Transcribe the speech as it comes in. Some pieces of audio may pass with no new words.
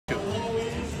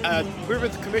We're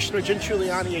with Commissioner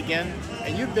Giunchigliani again,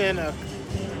 and you've been a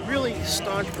really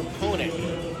staunch proponent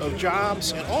of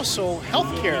jobs and also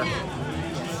healthcare.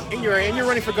 And you're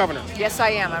running for governor. Yes, I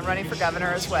am. I'm running for governor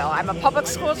as well. I'm a public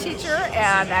school teacher,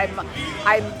 and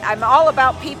I'm all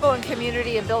about people and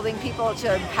community and building people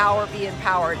to be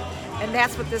empowered. And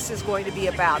that's what this is going to be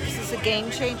about. This is a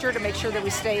game changer to make sure that we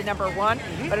stay number one,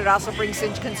 but it also brings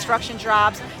in construction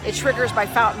jobs. It triggers by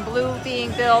Fountain Blue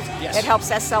being built. Yes. It helps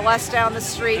SLS down the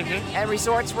street and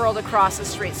Resorts World across the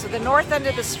street. So the north end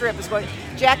of the strip is going.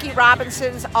 Jackie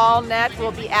Robinson's All Net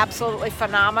will be absolutely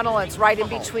phenomenal. It's right in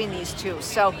between these two.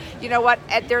 So you know what?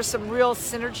 There's some real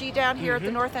synergy down here at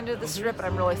the north end of the strip, and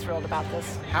I'm really thrilled about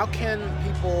this. How can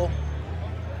people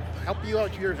help you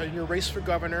out in your race for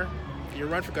governor? Your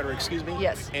run for governor, excuse me.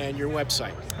 Yes. And your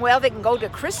website. Well, they can go to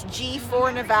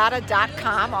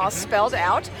chrisg4nevada.com, all spelled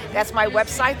out. That's my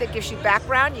website that gives you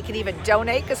background. You can even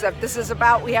donate, because this is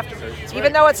about,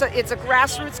 even though it's a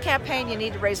grassroots campaign, you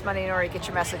need to raise money in order to get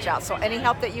your message out. So any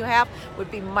help that you have would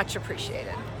be much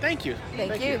appreciated. Thank you.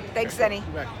 Thank you. Thanks, Denny.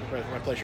 My pleasure.